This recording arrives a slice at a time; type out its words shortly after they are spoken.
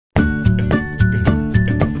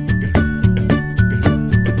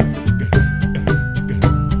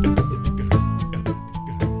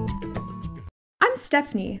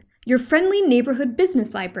Stephanie, your friendly neighborhood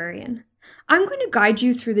business librarian. I'm going to guide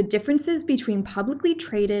you through the differences between publicly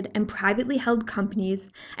traded and privately held companies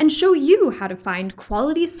and show you how to find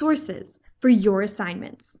quality sources for your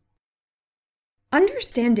assignments.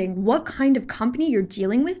 Understanding what kind of company you're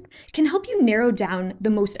dealing with can help you narrow down the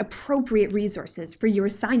most appropriate resources for your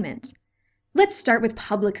assignment. Let's start with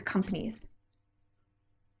public companies.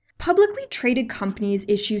 Publicly traded companies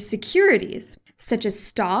issue securities, such as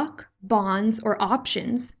stock, bonds, or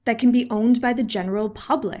options that can be owned by the general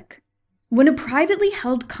public. When a privately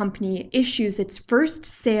held company issues its first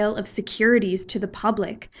sale of securities to the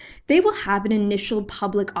public, they will have an initial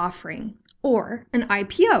public offering, or an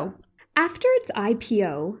IPO. After its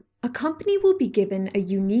IPO, a company will be given a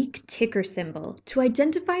unique ticker symbol to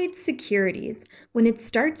identify its securities when it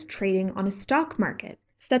starts trading on a stock market,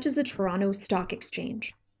 such as the Toronto Stock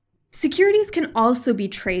Exchange. Securities can also be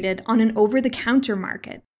traded on an over-the-counter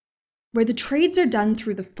market, where the trades are done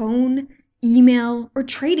through the phone, email, or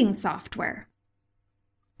trading software.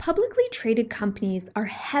 Publicly traded companies are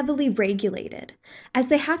heavily regulated, as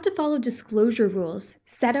they have to follow disclosure rules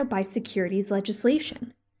set out by securities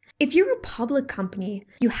legislation. If you're a public company,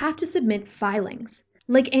 you have to submit filings,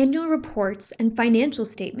 like annual reports and financial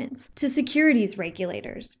statements, to securities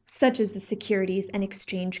regulators, such as the Securities and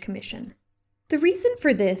Exchange Commission. The reason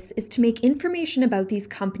for this is to make information about these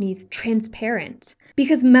companies transparent,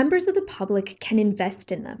 because members of the public can invest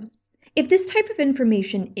in them. If this type of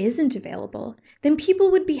information isn't available, then people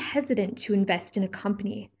would be hesitant to invest in a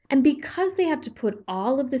company. And because they have to put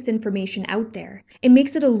all of this information out there, it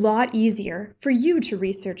makes it a lot easier for you to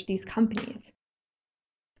research these companies.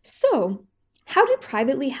 So, how do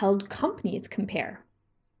privately held companies compare?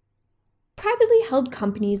 Privately held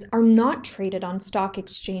companies are not traded on stock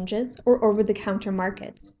exchanges or over-the-counter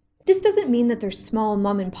markets. This doesn't mean that they're small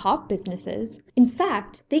mom-and-pop businesses. In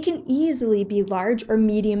fact, they can easily be large or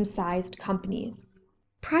medium-sized companies.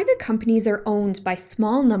 Private companies are owned by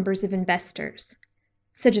small numbers of investors,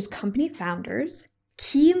 such as company founders,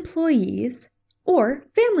 key employees, or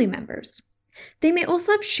family members. They may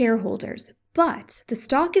also have shareholders, but the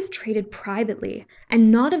stock is traded privately and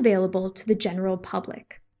not available to the general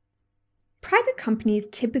public. Private companies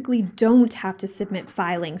typically don't have to submit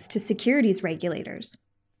filings to securities regulators,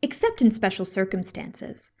 except in special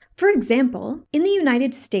circumstances. For example, in the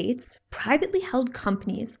United States, privately held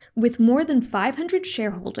companies with more than 500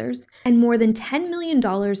 shareholders and more than $10 million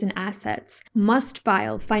in assets must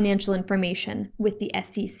file financial information with the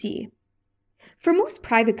SEC. For most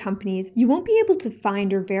private companies, you won't be able to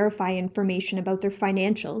find or verify information about their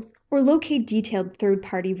financials or locate detailed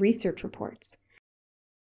third-party research reports.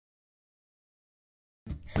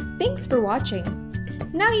 Thanks for watching.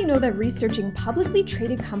 Now you know that researching publicly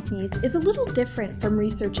traded companies is a little different from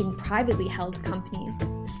researching privately held companies.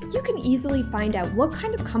 You can easily find out what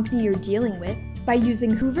kind of company you're dealing with by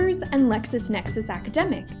using Hoover's and LexisNexis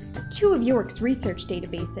Academic, two of York's research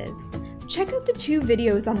databases. Check out the two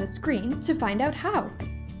videos on the screen to find out how.